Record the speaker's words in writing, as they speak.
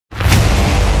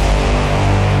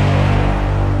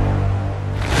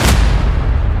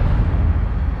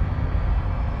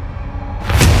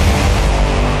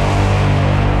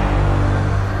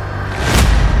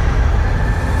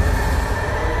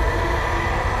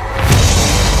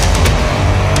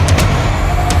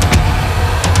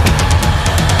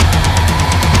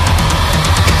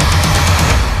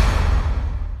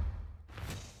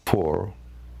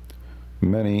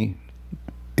many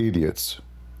idiots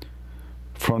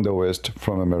from the West,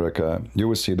 from America. You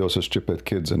will see those stupid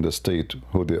kids in the state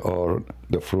who they are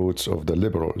the fruits of the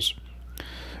liberals.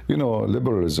 You know,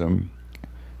 liberalism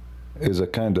is a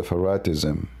kind of a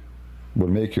ratism, will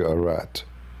make you a rat.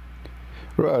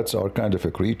 Rats are kind of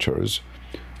a creatures.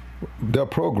 They're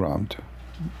programmed.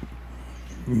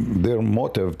 Their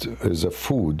motive is a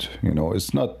food, you know.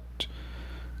 It's not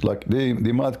like they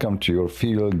might come to your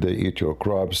field, they eat your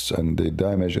crops and they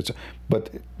damage it,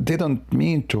 but they don't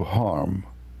mean to harm.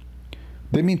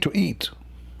 They mean to eat.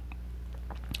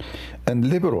 And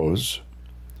liberals,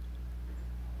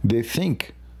 they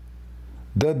think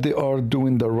that they are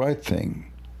doing the right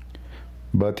thing,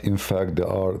 but in fact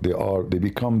they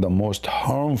become the most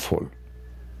harmful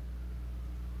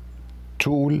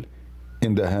tool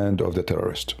in the hand of the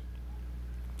terrorist.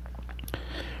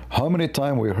 How many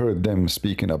times we heard them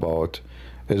speaking about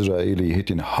Israeli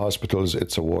hitting hospitals,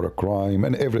 it's a war crime,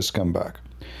 and every scumbag.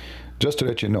 Just to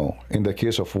let you know, in the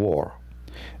case of war,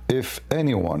 if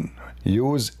anyone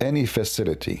use any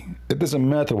facility, it doesn't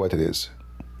matter what it is,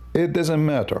 it doesn't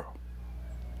matter,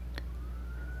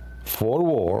 for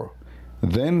war,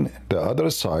 then the other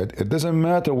side, it doesn't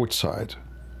matter which side,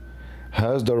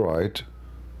 has the right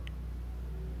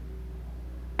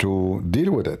to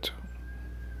deal with it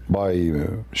by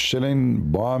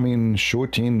shelling, bombing,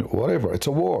 shooting, whatever. It's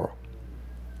a war.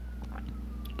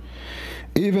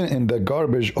 Even in the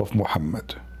garbage of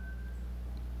Muhammad,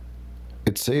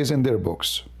 it says in their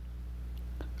books,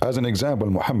 as an example,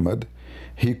 Muhammad,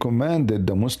 he commanded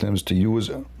the Muslims to use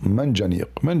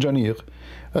manjaniq. Manjaniq,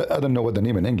 I don't know what the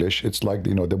name in English, it's like,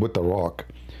 you know, they put the rock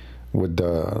with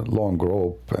the long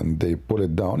rope and they pull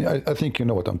it down. I think you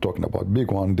know what I'm talking about.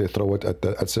 Big one, they throw it at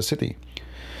the city.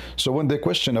 So when they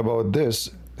question about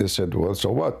this, they said, well, so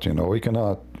what? You know,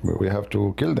 we have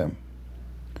to kill them.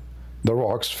 The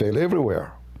rocks fail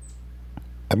everywhere.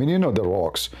 I mean, you know, the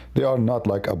rocks, they are not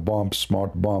like a bomb,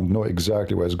 smart bomb, know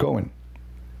exactly where it's going.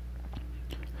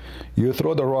 You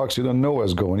throw the rocks, you don't know where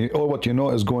it's going. All what you know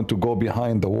is going to go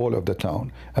behind the wall of the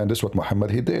town. And this is what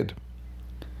Muhammad, he did.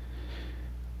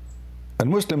 And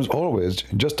Muslims always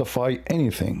justify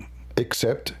anything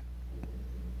except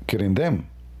killing them.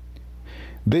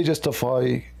 They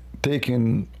justify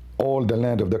taking all the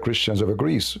land of the Christians of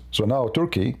Greece. So now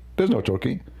Turkey, there's no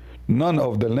Turkey. None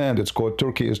of the land it's called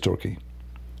Turkey is Turkey.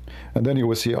 And then you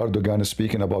will see Erdogan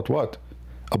speaking about what?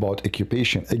 About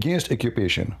occupation, against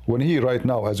occupation. When he right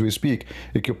now, as we speak,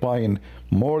 occupying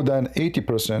more than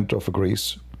 80% of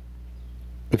Greece,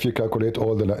 if you calculate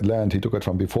all the land he took it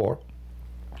from before.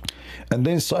 And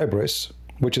then Cyprus,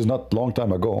 which is not long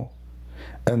time ago,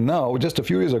 and now just a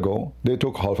few years ago they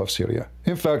took half of Syria.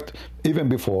 In fact, even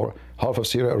before, half of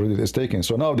Syria already is taken.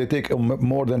 So now they take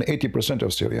more than 80%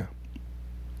 of Syria.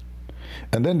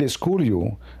 And then they school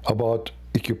you about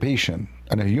occupation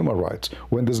and human rights,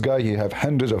 when this guy, he have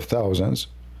hundreds of thousands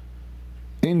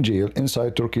in jail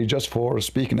inside Turkey just for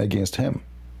speaking against him.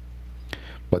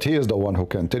 But he is the one who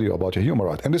can tell you about a human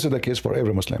right, and this is the case for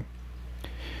every Muslim.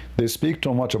 They speak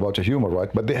too much about a human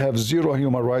right, but they have zero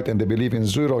human right, and they believe in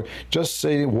zero. Just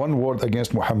say one word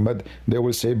against Muhammad, they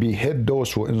will say, behead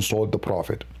those who insult the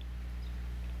Prophet.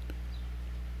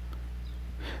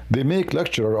 They make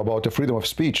lecture about the freedom of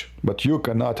speech, but you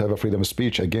cannot have a freedom of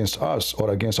speech against us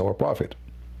or against our Prophet.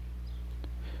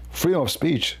 Freedom of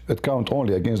speech, it counts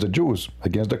only against the Jews,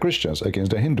 against the Christians,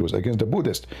 against the Hindus, against the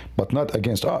Buddhists, but not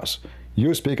against us.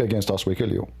 You speak against us, we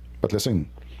kill you. But listen,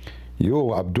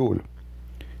 you, Abdul,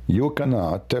 you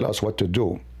cannot tell us what to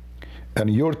do,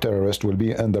 and your terrorists will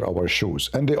be under our shoes,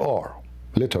 and they are,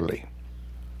 literally.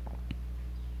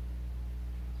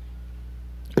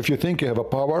 If you think you have a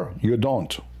power, you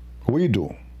don't. We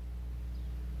do.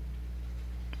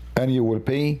 And you will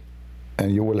pay,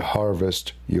 and you will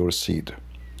harvest your seed.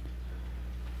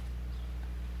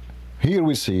 Here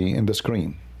we see in the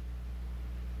screen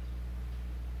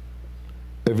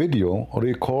a video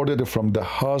recorded from the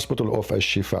hospital of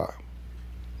Al-Shifa.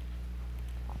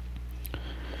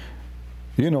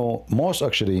 You know, most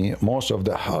of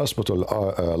the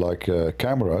hospital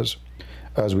cameras,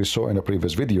 as we saw in the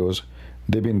previous videos,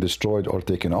 they've been destroyed or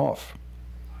taken off.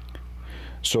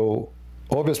 So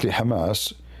obviously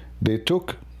Hamas, they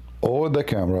took all the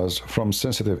cameras from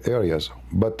sensitive areas,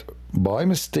 but by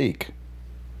mistake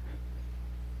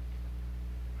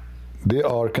they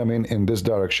are coming in this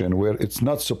direction where it's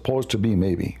not supposed to be,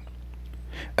 maybe,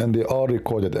 and they are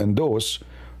recorded. And those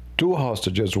two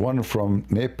hostages, one from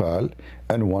Nepal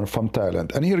and one from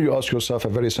Thailand. And here you ask yourself a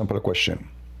very simple question: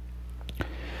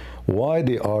 why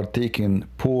they are taking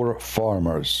poor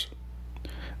farmers?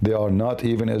 They are not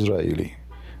even Israeli.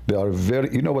 They are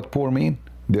very, you know what poor mean?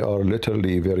 they are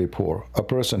literally very poor. A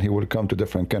person, he will come to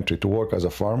different country to work as a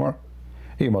farmer,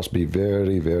 he must be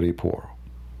very, very poor.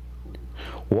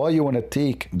 Why you want to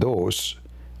take those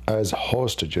as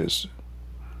hostages?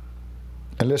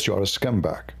 Unless you are a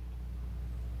scumbag.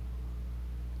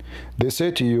 They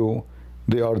say to you,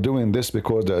 they are doing this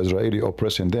because the Israeli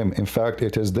oppressing them. In fact,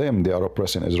 it is them they are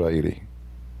oppressing Israeli.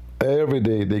 Every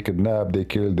day they kidnap, they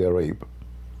kill, they rape.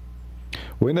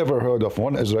 We never heard of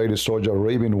one Israeli soldier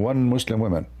raping one Muslim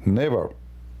woman. Never.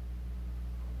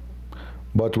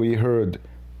 But we heard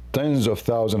tens of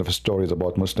thousands of stories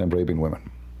about Muslim raping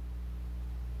women.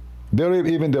 They rape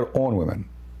even their own women.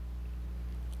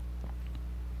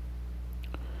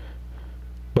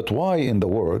 But why in the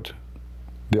world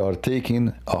they are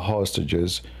taking a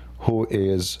hostages who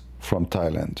is from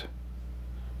Thailand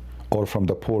or from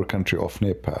the poor country of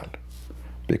Nepal?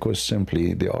 Because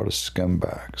simply they are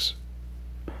scumbags.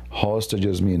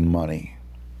 Hostages mean money.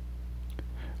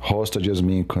 Hostages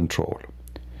mean control.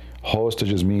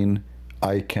 Hostages mean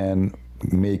I can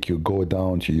make you go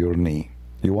down to your knee.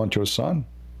 You want your son?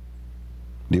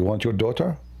 Do you want your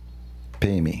daughter?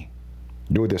 Pay me.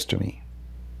 Do this to me.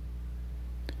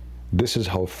 This is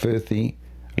how filthy,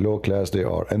 low class they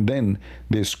are. And then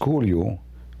they school you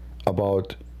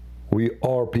about we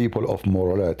are people of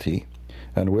morality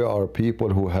and we are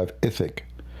people who have ethic,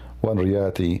 when in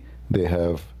reality they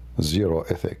have zero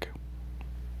ethic.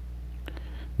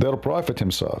 Their prophet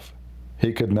himself,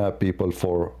 he kidnapped people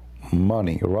for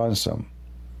money, ransom.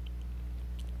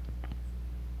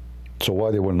 So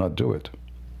why they will not do it?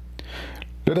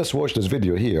 Let us watch this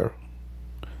video here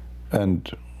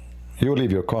and you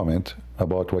leave your comment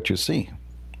about what you see.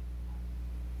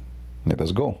 Let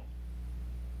us go.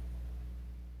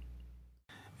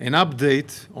 An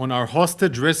update on our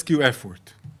hostage rescue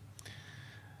effort.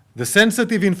 The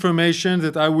sensitive information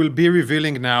that I will be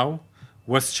revealing now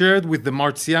was shared with the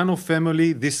Marziano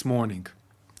family this morning.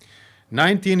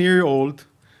 19-year-old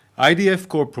IDF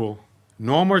Corporal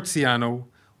Noah Marziano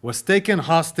was taken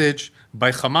hostage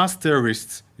by Hamas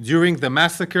terrorists during the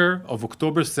massacre of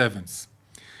October 7th.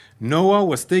 Noah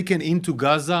was taken into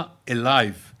Gaza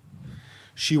alive.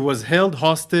 She was held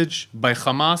hostage by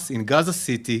Hamas in Gaza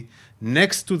City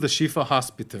next to the Shifa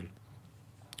hospital.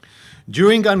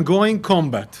 During ongoing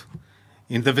combat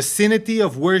in the vicinity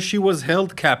of where she was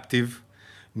held captive,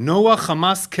 Noah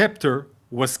Hamas captor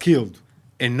was killed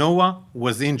and Noah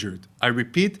was injured. I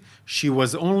repeat, she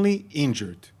was only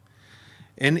injured.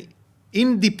 An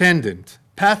independent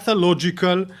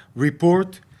pathological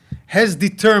report has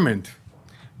determined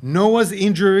Noah's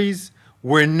injuries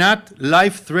were not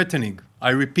life-threatening. I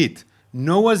repeat,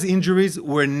 Noah's injuries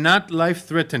were not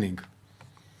life-threatening.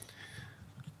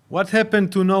 What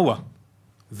happened to Noah?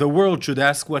 The world should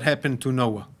ask what happened to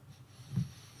Noah.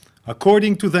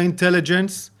 According to the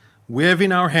intelligence we have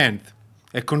in our hand,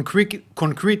 a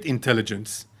concrete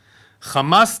intelligence,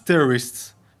 Hamas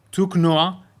terrorists took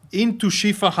Noah into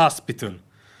Shifa hospital,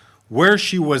 where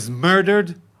she was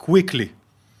murdered quickly.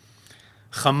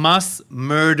 Hamas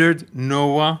murdered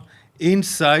Noah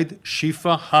inside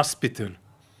Shifa hospital.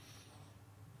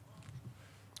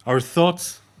 Our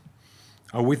thoughts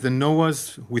are with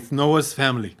Noah's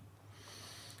family.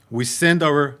 We send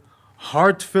our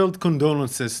heartfelt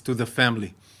condolences to the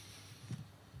family.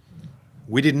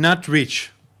 We did not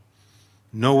reach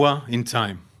Noah in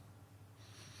time.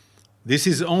 This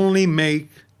is only make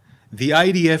the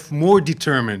IDF more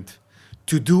determined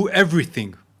to do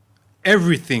everything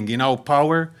in our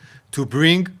power to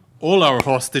bring all our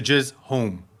hostages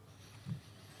home.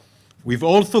 We've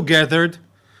also gathered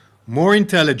more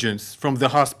intelligence from the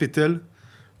hospital,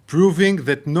 proving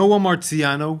that Noah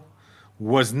Marziano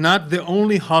was not the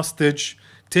only hostage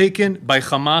taken by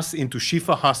Hamas into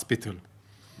Shifa hospital.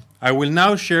 I will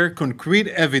now share concrete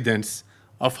evidence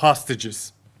of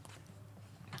hostages.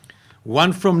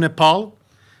 One from Nepal,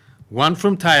 one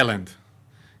from Thailand,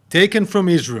 taken from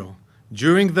Israel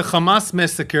during the Hamas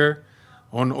massacre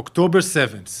on October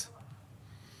 7th.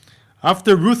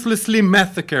 After ruthlessly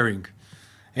massacring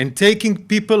and taking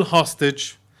people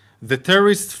hostage, the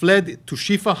terrorists fled to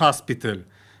Shifa hospital.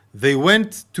 They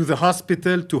went to the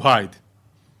hospital to hide.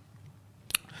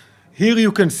 Here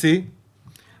you can see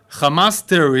Hamas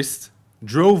terrorists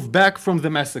drove back from the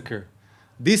massacre.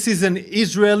 This is an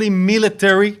Israeli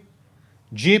military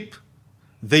jeep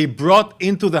they brought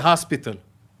into the hospital.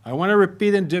 I want to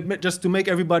repeat it just to make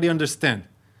everybody understand.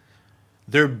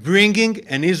 They're bringing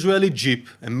an Israeli jeep,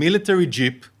 a military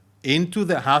jeep, into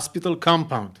the hospital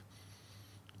compound,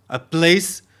 a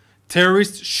place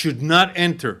terrorists should not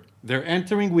enter. They're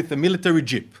entering with a military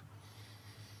jeep.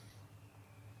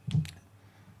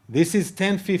 This is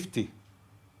 1050,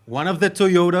 one of the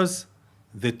Toyotas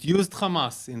that used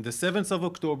Hamas in the 7th of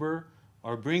October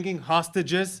are bringing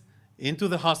hostages into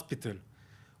the hospital.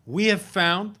 We have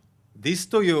found this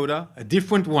Toyota, a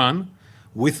different one,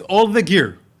 with all the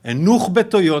gear, a Nukhbe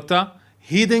Toyota,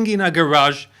 hidden in a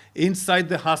garage inside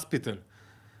the hospital.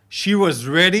 She was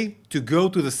ready to go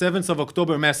to the 7th of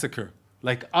October massacre,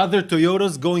 like other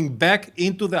Toyotas going back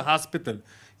into the hospital,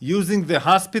 using the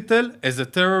hospital as a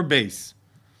terror base.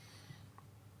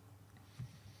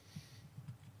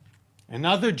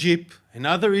 Another Jeep,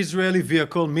 another Israeli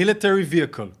vehicle, military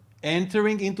vehicle,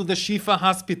 entering into the Shifa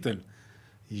hospital,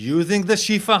 using the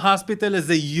Shifa hospital as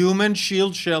a human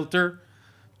shield shelter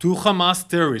to Hamas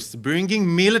terrorists,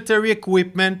 bringing military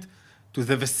equipment to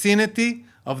the vicinity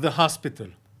of the hospital.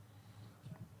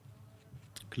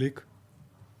 Click.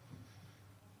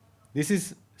 This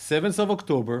is 7th of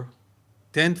October,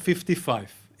 10:55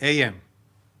 a.m.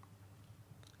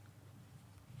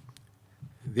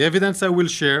 The evidence I will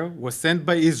share was sent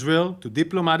by Israel to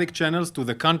diplomatic channels to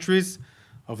the countries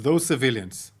of those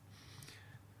civilians.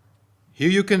 Here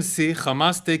you can see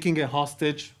Hamas taking a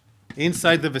hostage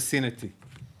inside the vicinity.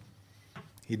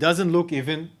 He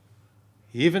even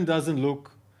doesn't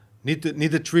look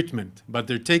need a treatment, but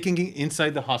they're taking it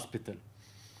inside the hospital.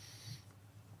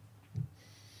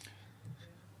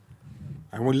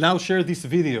 I will now share this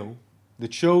video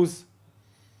that shows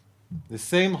the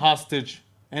same hostage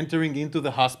entering into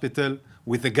the hospital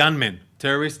with a gunman,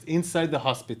 terrorist, inside the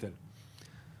hospital.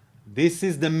 This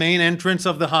is the main entrance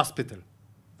of the hospital.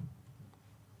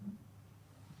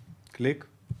 Click.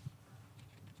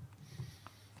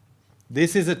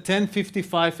 This is at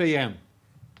 10:55 a.m.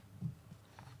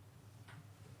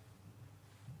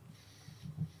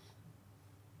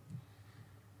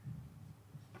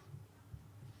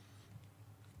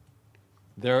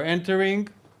 They're entering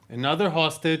another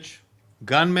hostage.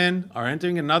 Gunmen are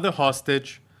entering another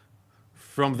hostage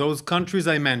from those countries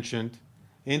I mentioned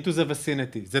into the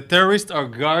vicinity. The terrorists are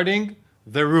guarding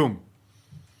the room.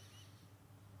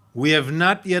 We have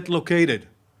not yet located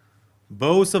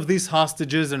both of these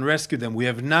hostages and rescued them. We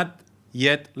have not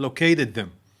yet located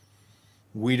them.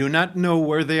 We do not know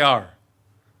where they are.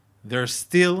 They're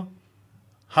still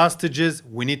hostages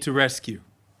we need to rescue.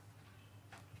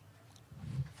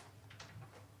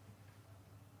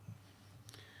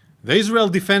 The Israel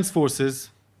Defense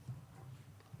Forces,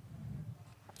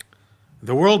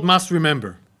 the world must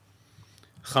remember,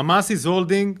 Hamas is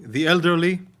holding the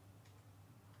elderly,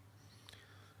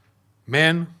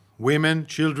 men, women,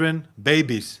 children,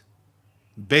 babies,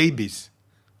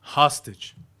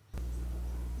 hostage.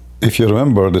 If you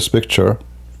remember this picture,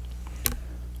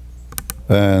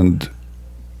 and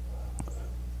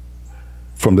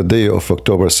from the day of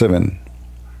October 7,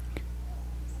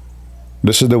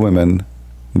 this is the women.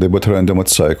 They put her in the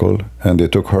motorcycle and they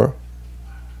took her.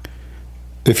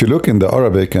 If you look in the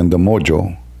Arabic and the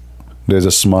mojo, there's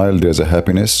a smile, there's a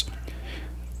happiness.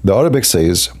 The Arabic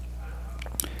says,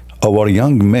 our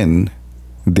young men,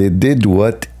 they did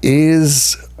what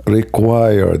is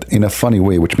required in a funny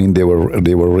way, which means they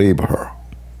will rape her.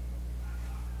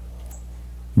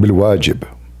 Bilwajib,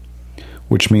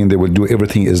 which means they will do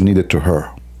everything is needed to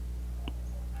her.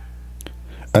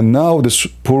 And now this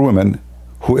poor woman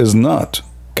who is not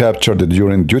captured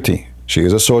during duty. She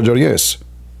is a soldier, yes.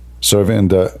 Serving in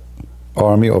the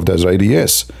army of the Israeli,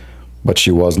 yes. But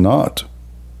she was not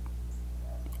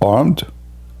armed.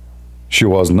 She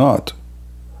was not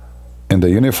in the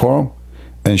uniform.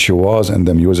 And she was in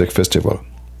the music festival.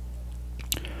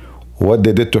 What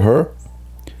they did to her?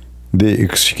 They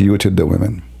executed the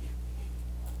women.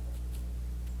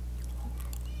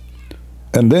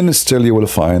 And then still you will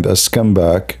find a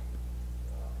scumbag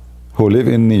who live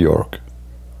in New York,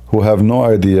 who have no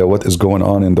idea what is going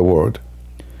on in the world.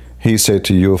 He said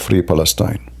to you, free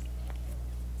Palestine.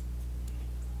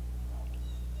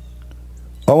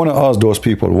 I want to ask those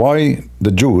people why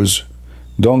the Jews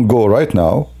don't go right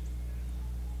now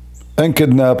and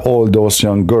kidnap all those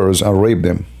young girls and rape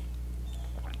them.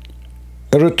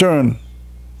 A return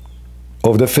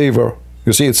of the favor.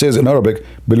 You see, it says in Arabic,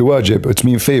 bilwajib, it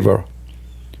means favor.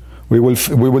 We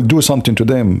will do something to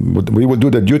them. We will do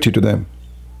the duty to them.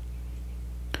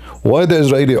 Why the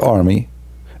Israeli army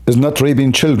is not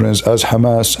raping children as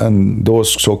Hamas and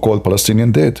those so-called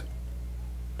Palestinians did?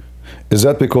 Is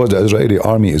that because the Israeli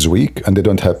army is weak and they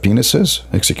don't have penises?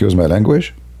 Excuse my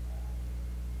language.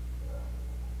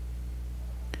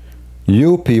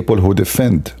 You people who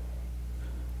defend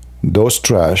those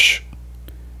trash,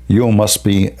 you must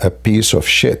be a piece of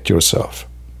shit yourself.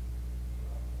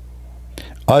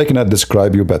 I cannot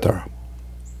describe you better.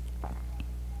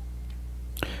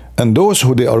 And those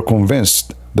who they are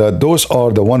convinced that those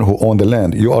are the one who own the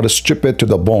land. You are stupid to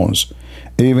the bones.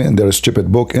 Even in their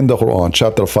stupid book in the Quran,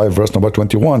 chapter 5, verse number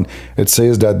 21, it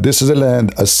says that this is a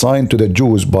land assigned to the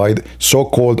Jews by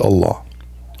so-called Allah.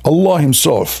 Allah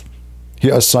himself, he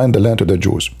assigned the land to the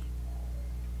Jews.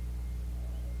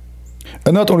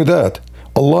 And not only that,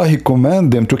 Allah, he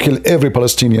commanded them to kill every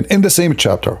Palestinian in the same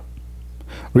chapter.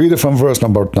 Read it from verse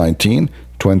number 19,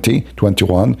 20,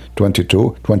 21,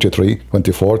 22, 23,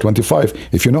 24, 25,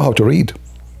 if you know how to read.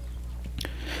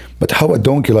 But how a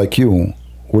donkey like you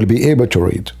will be able to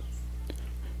read?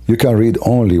 You can read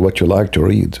only what you like to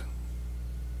read,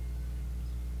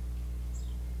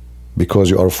 because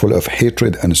you are full of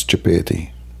hatred and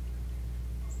stupidity.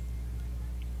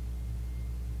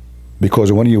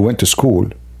 Because when you went to school,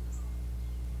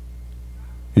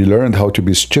 you learned how to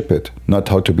be stupid, not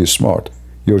how to be smart.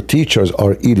 Your teachers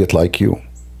are idiots like you.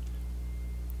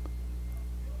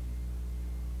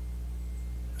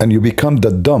 And you become the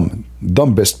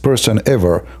dumbest person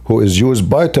ever, who is used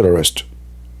by terrorists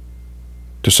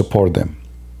to support them.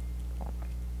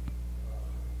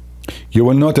 You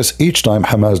will notice each time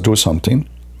Hamas do something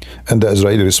and the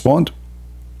Israeli respond,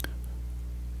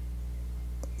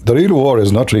 the real war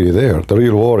is not really there. The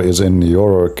real war is in New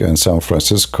York and San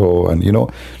Francisco, and you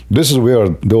know, this is where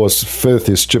those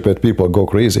filthy, stupid people go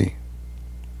crazy.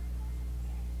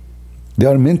 They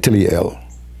are mentally ill.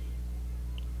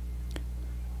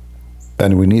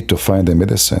 And we need to find the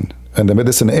medicine. And the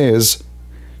medicine is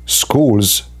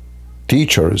schools,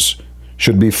 teachers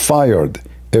should be fired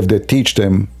if they teach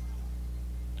them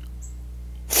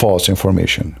false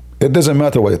information. It doesn't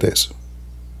matter what it is.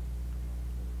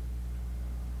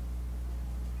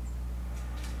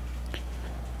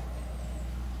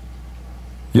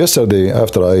 Yesterday,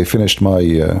 after I finished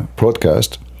my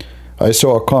broadcast, I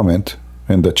saw a comment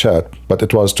in the chat, but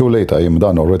it was too late. I am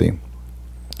done already.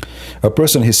 A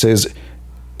person, he says,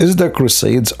 is the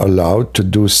Crusades allowed to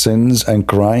do sins and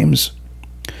crimes?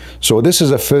 So this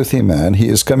is a filthy man. He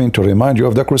is coming to remind you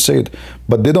of the Crusade,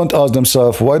 but they don't ask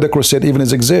themselves why the Crusade even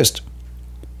exists.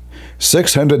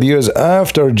 600 years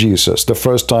after Jesus, the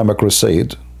first time a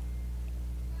Crusade,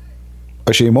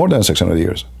 actually more than 600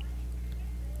 years.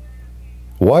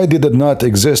 Why did it not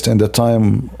exist in the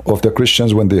time of the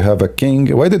Christians when they have a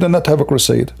king? Why did they not have a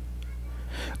crusade?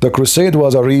 The crusade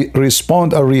was a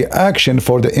reaction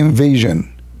for the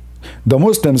invasion. The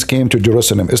Muslims came to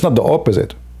Jerusalem. It's not the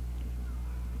opposite.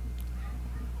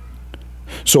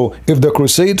 So if the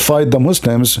crusade fight the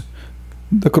Muslims,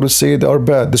 the crusade are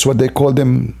bad. This is what they call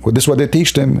them. This is what they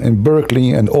teach them in Berkeley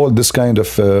and all this kind of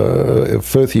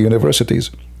filthy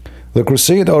universities. The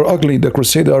Crusade are ugly, the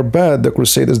Crusade are bad, the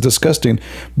Crusade is disgusting.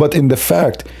 But in the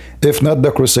fact, if not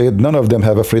the Crusade, none of them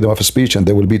have a freedom of speech, and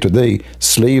they will be today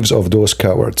slaves of those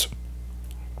cowards.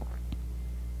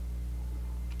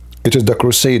 It is the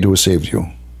Crusade who saved you.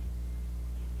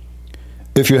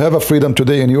 If you have a freedom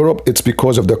today in Europe, it's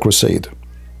because of the Crusade.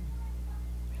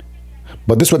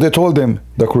 But this is what they told them.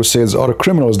 The Crusades are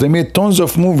criminals. They made tons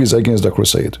of movies against the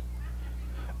Crusade.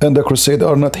 And the Crusade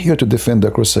are not here to defend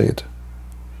the Crusade.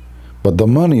 But the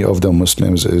money of the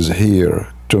Muslims is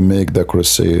here to make the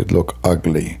crusade look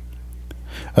ugly.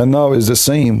 And now is the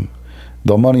same.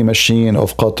 The money machine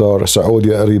of Qatar, Saudi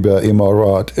Arabia,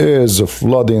 Emirat is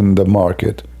flooding the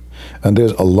market. And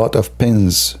there's a lot of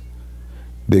pens.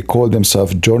 They call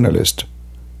themselves journalists.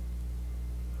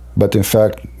 But in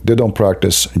fact, they don't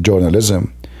practice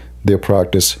journalism. They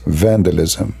practice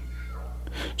vandalism.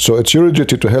 So it's your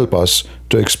duty to help us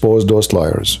to expose those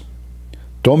liars.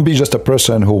 Don't be just a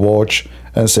person who watch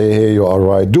and say, hey, you are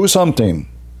right. Do something.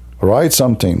 Write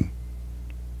something.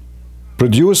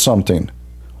 Produce something.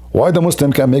 Why the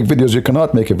Muslim can make videos, you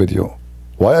cannot make a video?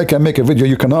 Why I can make a video,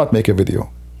 you cannot make a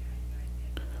video?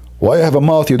 Why I have a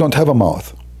mouth, you don't have a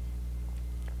mouth?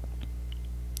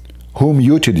 Who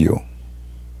muted you?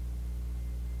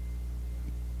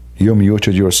 You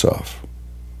muted yourself.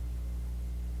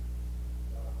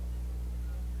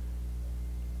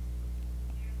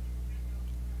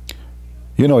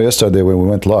 You know, yesterday when we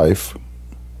went live,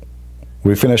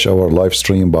 we finished our live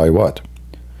stream by what?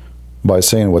 By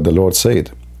saying what the Lord said.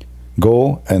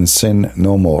 Go and sin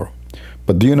no more.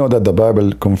 But do you know that the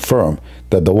Bible confirms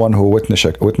that the one who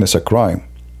witness a crime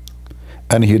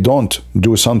and he don't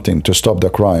do something to stop the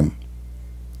crime,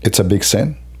 it's a big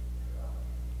sin?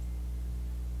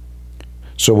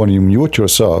 So when you mute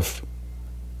yourself,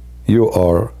 you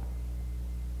are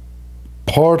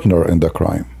partner in the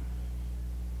crime.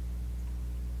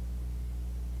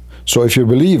 So if you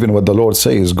believe in what the Lord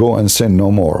says, go and sin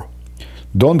no more.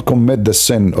 Don't commit the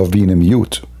sin of being a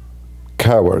mute,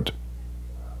 coward,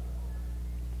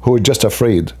 who is just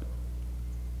afraid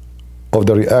of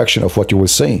the reaction of what you will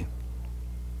say.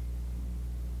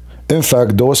 In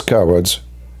fact, those cowards,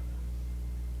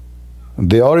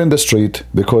 they are in the street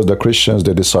because the Christians,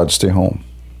 they decide to stay home.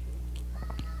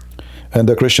 And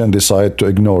the Christians decide to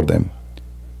ignore them.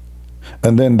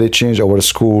 And then they change our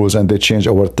schools and they change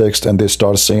our text and they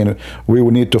start saying we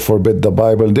will need to forbid the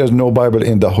Bible. There's no Bible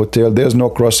in the hotel. There's no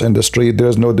cross in the street.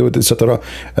 There's no do it, etc.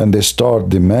 And they start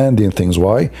demanding things.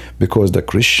 Why? Because the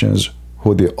Christians,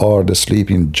 who they are, the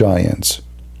sleeping giants,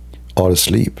 are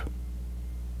asleep.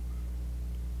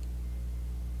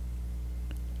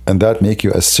 And that make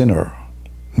you a sinner,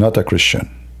 not a Christian.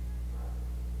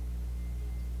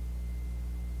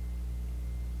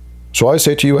 So I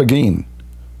say to you again,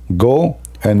 go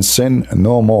and sin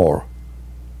no more.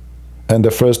 And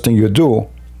the first thing you do,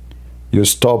 you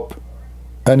stop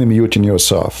unmuting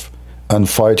yourself and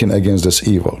fighting against this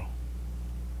evil.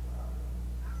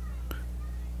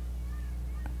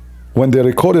 When they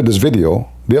recorded this video,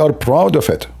 they are proud of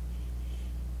it.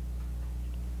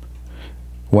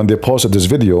 When they posted this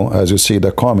video, as you see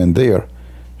the comment there,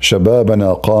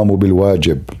 شبابنا قاموا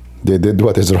بالواجب. They did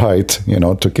what is right,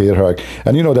 to kill her.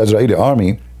 And the Israeli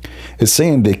army is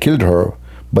saying they killed her,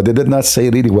 but they did not say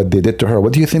really what they did to her.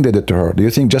 What do you think they did to her? Do you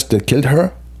think just they killed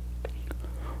her?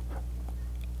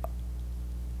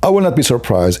 I will not be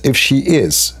surprised if she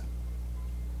is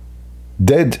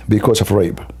dead because of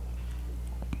rape.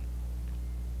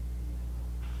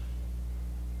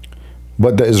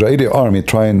 But the Israeli army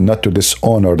trying not to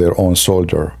dishonor their own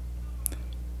soldier,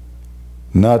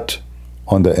 not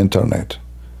on the internet,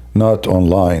 not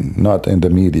online, not in the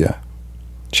media.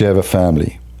 She have a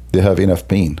family. They have enough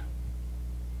pain.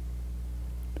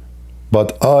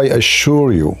 But I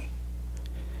assure you,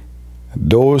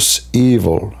 those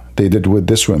evil they did with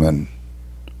this woman,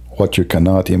 what you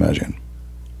cannot imagine.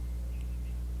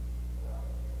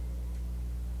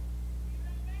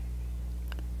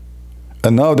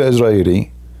 And now the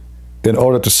Israeli, in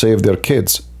order to save their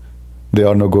kids, they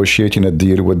are negotiating a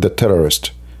deal with the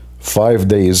terrorist. 5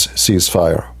 days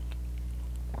ceasefire.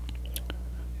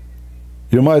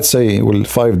 You might say, well,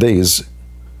 5 days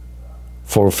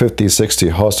for 50, 60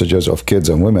 hostages of kids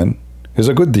and women is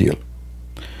a good deal.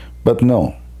 But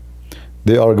no,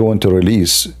 they are going to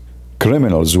release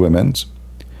criminals, women,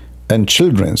 and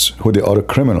children's who they are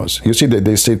criminals. You see,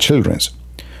 they say children's,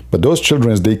 but those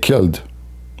children's they killed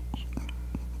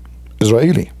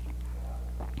Israeli.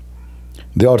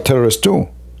 They are terrorists too.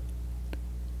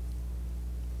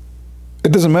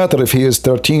 It doesn't matter if he is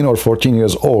 13 or 14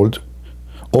 years old,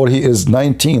 or he is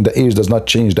 19, the age does not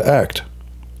change the act.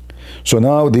 So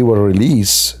now they will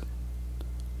release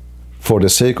for the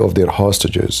sake of their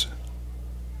hostages,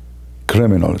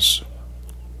 criminals.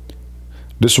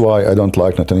 This is why I don't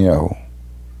like Netanyahu.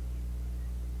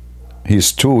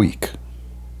 He's too weak.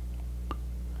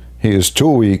 He is too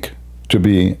weak to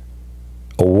be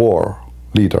a war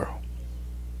leader.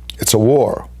 It's a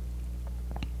war.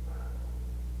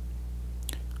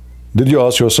 Did you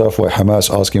ask yourself why Hamas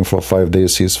asking for 5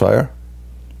 days ceasefire?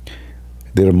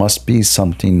 There must be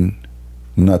something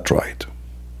not right.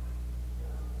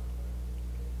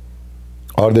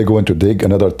 Are they going to dig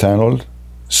another tunnel,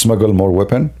 smuggle more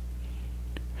weapon?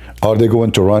 Are they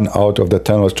going to run out of the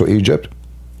tunnels to Egypt?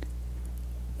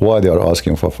 Why they are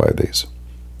asking for 5 days?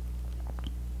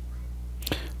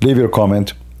 Leave your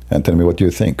comment and tell me what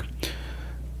you think.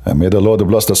 And may the Lord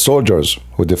bless the soldiers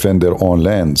who defend their own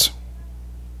lands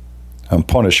and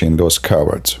punishing those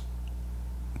cowards.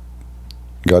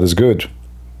 God is good,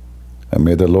 and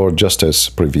may the Lord justice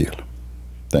prevail.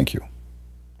 Thank you.